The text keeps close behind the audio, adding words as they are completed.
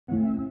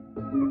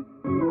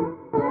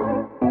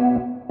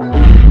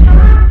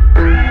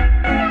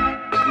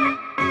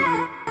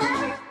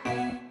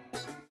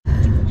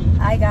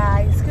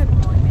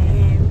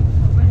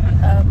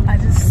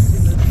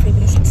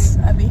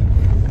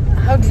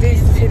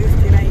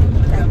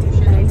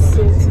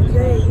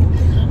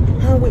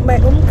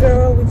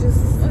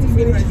just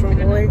finished from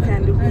work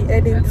and we're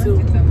heading to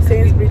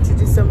Sainsbury's to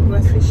do some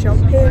grocery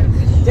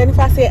shopping.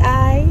 Jennifer, say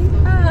hi.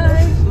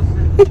 Hi.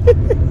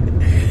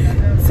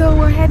 So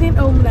we're heading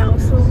home now.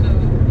 So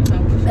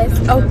let's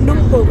not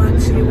home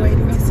actually. We're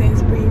heading to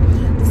Sainsbury's,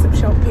 do some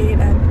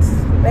shopping,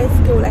 and let's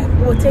go. Like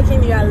we're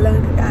taking you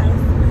along,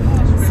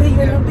 guys. See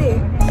you in a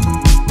bit.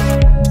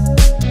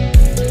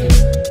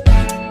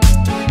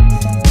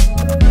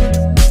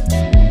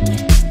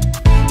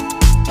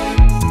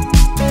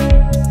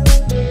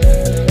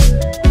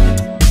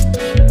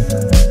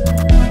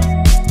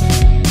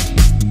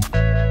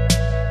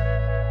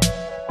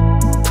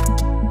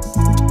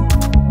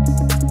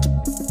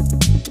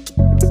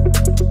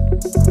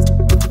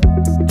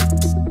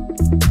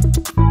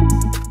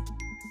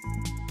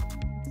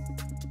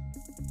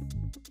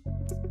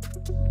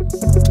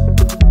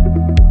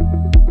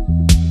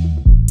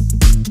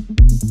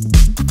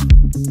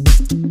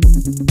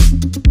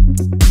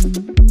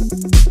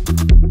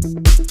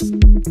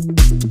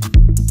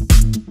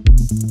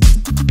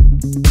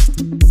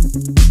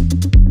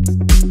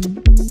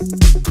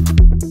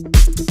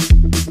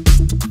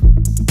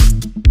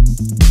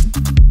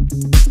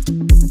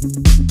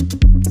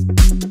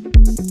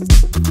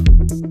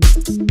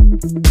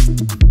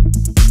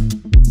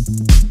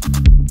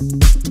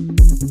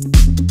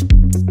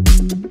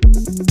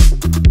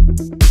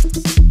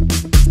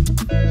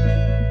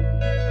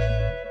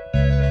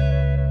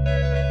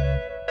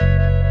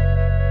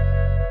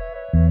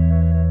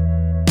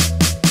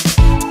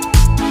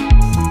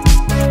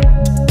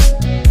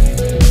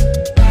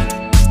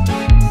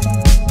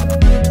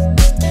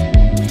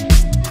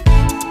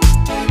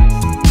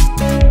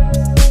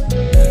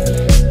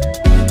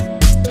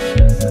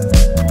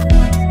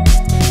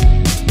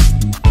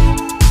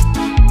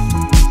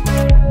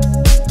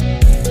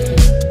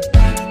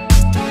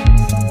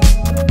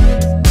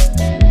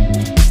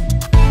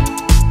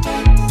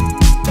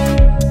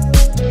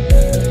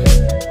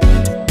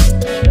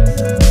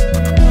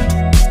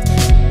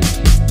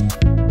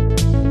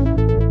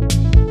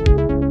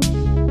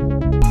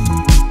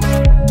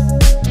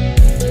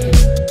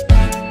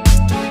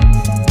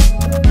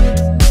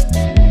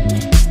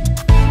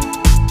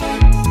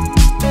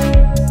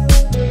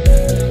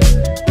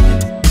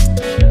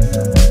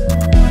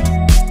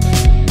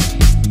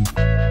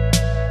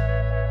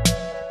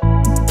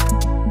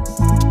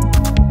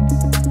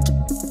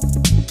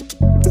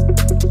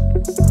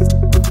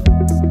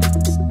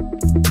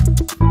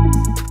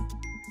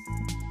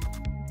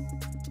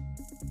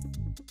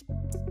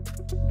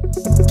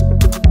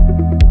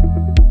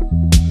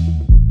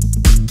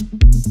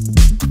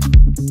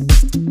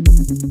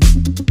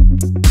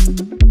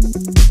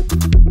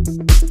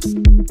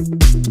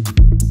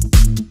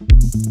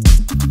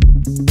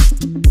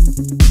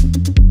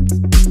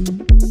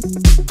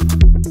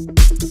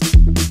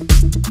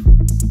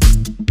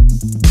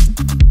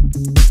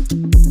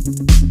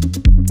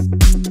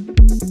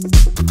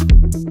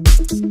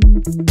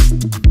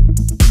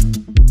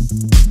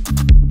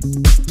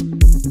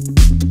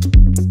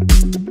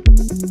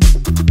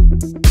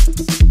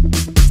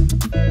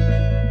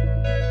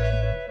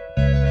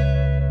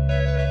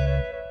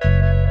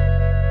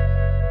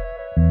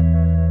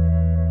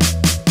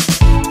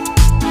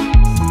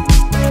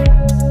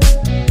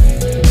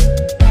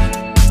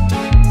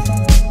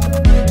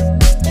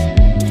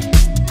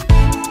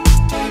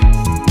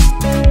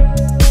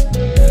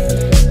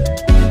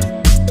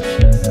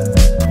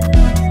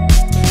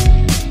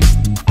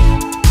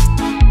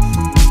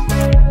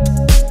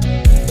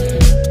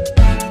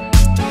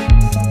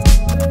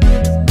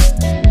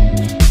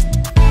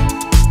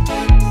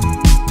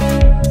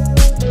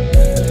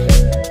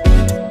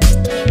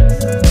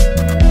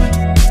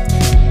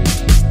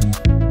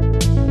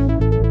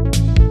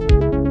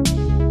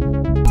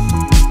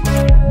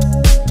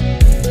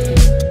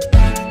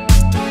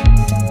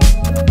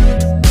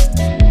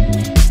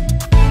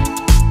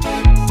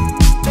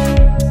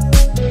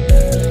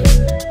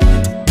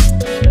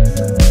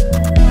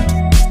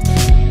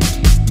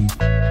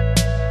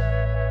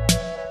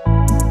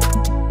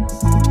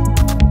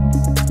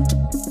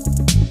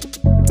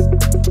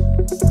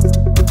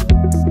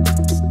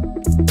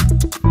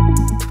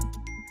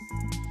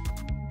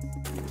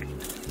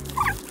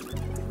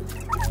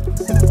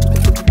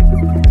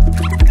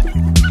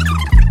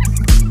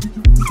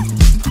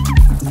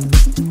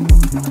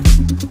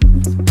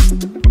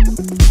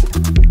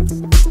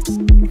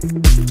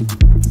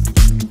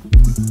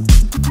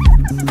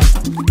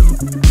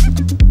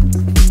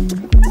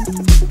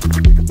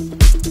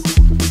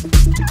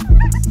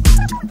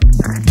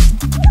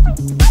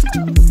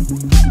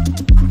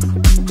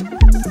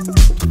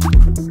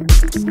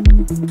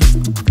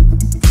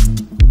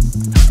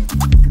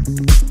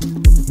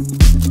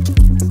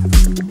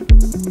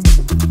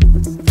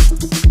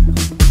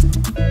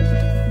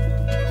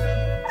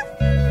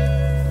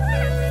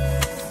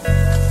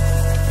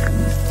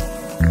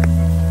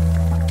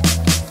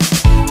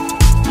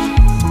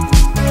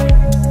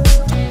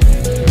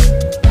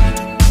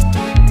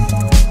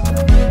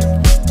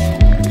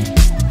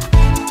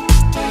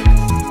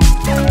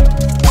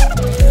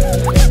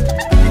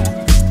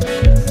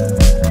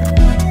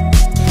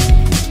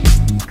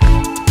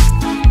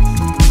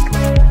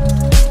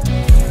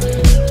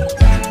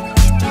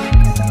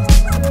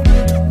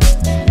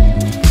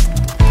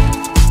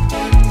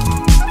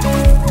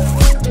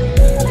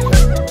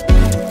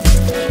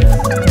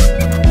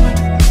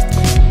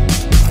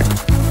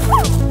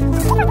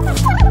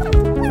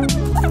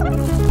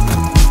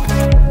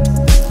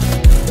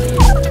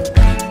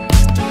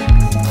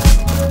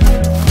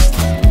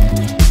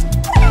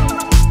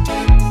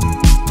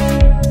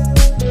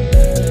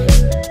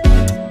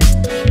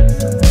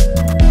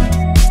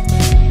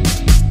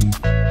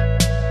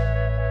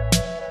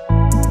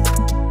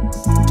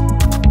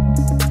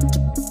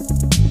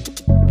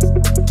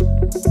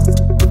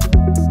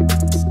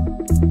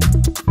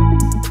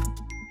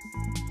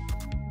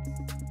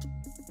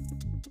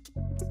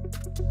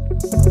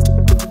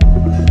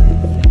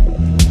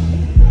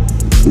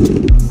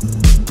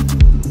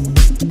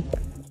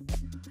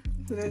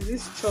 There's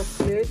this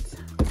chocolate.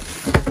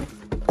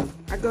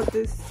 I got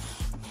this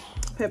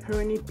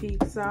pepperoni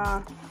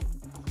pizza.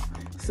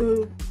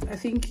 So I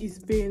think it's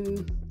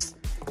been,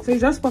 so you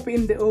just pop it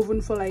in the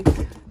oven for like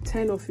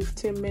 10 or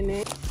 15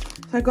 minutes.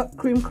 So I got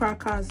cream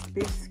crackers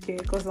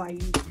biscuit because I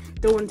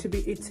don't want to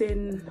be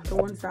eating the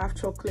ones that have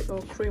chocolate or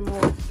cream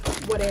or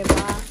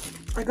whatever.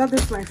 I got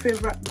this, my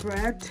favorite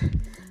bread.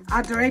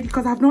 I'd already,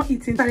 because I've not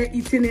started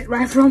eating it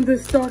right from the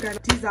start. And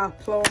these are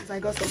plums. I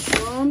got some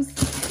plums.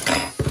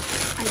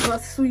 I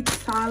got sweet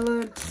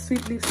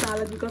leaf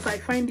salad, because I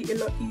find it a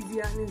lot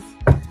easier and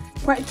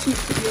it's quite cheap,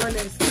 to be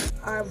honest.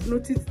 I've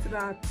noticed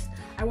that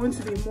I want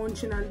to be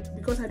munching, and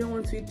because I don't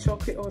want to eat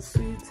chocolate or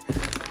sweet,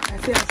 I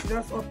say I should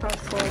just opt out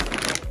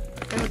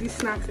for healthy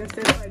snacks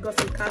instead. So I got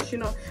some cashew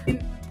nut. In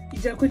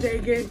Ijakuja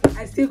again,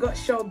 I still got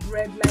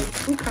shortbread. Like,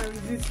 who can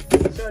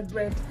resist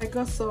shortbread? I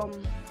got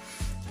some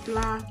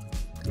flour.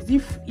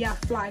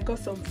 Flour. I got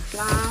some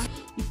flour.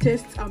 It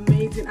tastes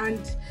amazing, and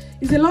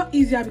it's a lot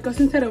easier because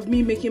instead of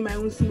me making my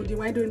own smoothie,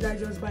 why don't I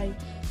just buy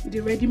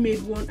the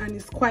ready-made one, and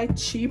it's quite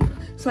cheap.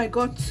 So I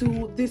got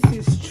two. This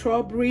is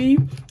strawberry,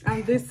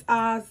 and this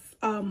has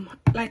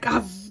like,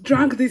 I've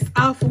drank this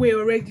halfway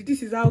already.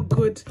 This is how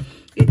good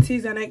it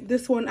is. And like,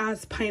 this one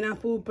has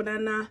pineapple,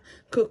 banana,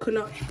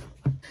 coconut.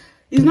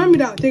 It's not me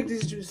that will take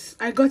this juice.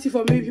 I got it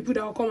for maybe people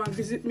that will come and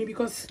visit me,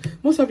 because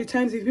most of the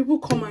times if people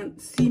come and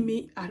see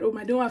me at home,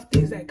 I don't have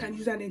things that I can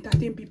use and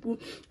entertain people,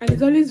 and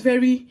it's always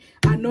very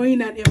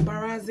annoying and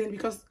embarrassing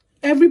because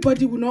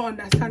everybody will not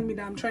understand me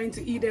that I'm trying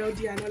to eat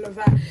healthy and all of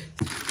that.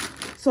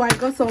 So I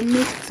got some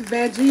mixed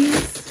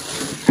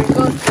veggies. I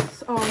got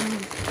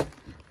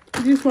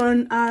this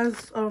one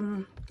has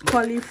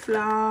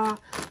cauliflower,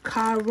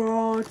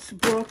 carrots,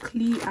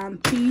 broccoli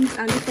and peas,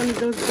 and this one is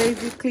just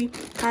basically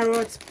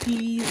carrots,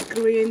 peas,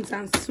 grains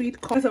and sweet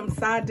corn. Some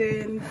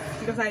sardines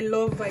because I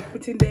love like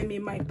putting them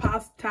in my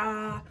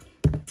pasta.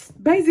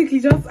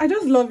 Basically I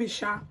just love it,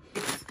 sha.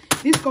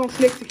 This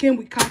cornflakes, it came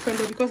with carton,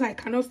 but because I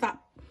cannot start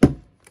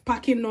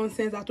packing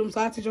nonsense at home, so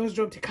I had to just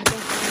drop the carton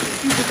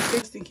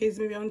just in case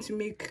maybe I want to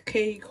make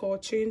cake or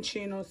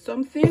chin or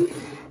something.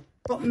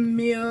 Got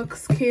milk,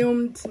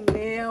 skimmed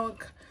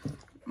milk,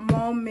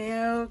 more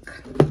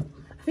milk.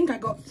 I think I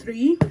got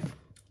 3.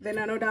 Then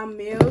another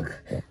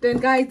milk. Then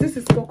guys, this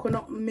is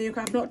coconut milk.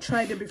 I've not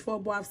tried it before,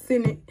 but I've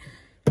seen it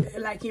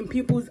like in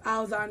people's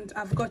house, and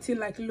I've gotten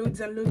like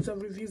loads and loads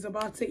of reviews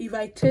about it. If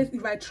I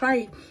try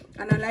it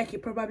and I like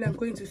it, probably I'm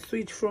going to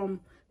switch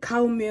from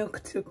cow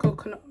milk to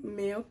coconut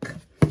milk.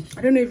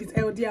 I don't know if it's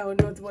LDR or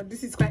not, but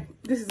this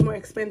is more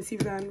expensive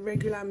than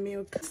regular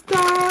milk.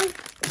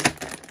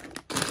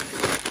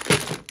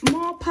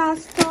 More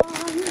pasta,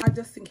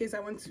 just in case I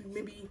want to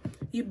maybe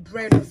eat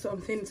bread or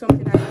something I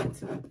want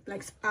to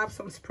like have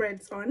some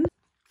spreads on.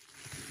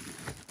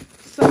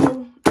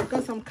 So I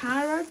got some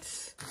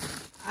carrots,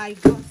 I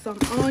got some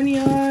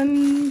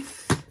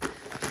onions,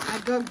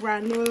 I got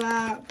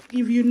granola.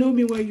 If you know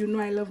me well, you know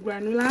I love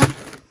granola.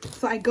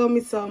 So I got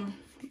me some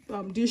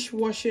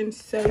dishwashing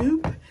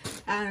soap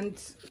and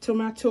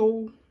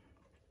tomato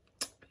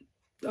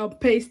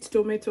paste,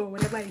 tomato,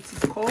 whatever it is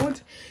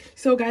called.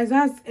 So guys,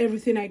 that's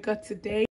everything I got today.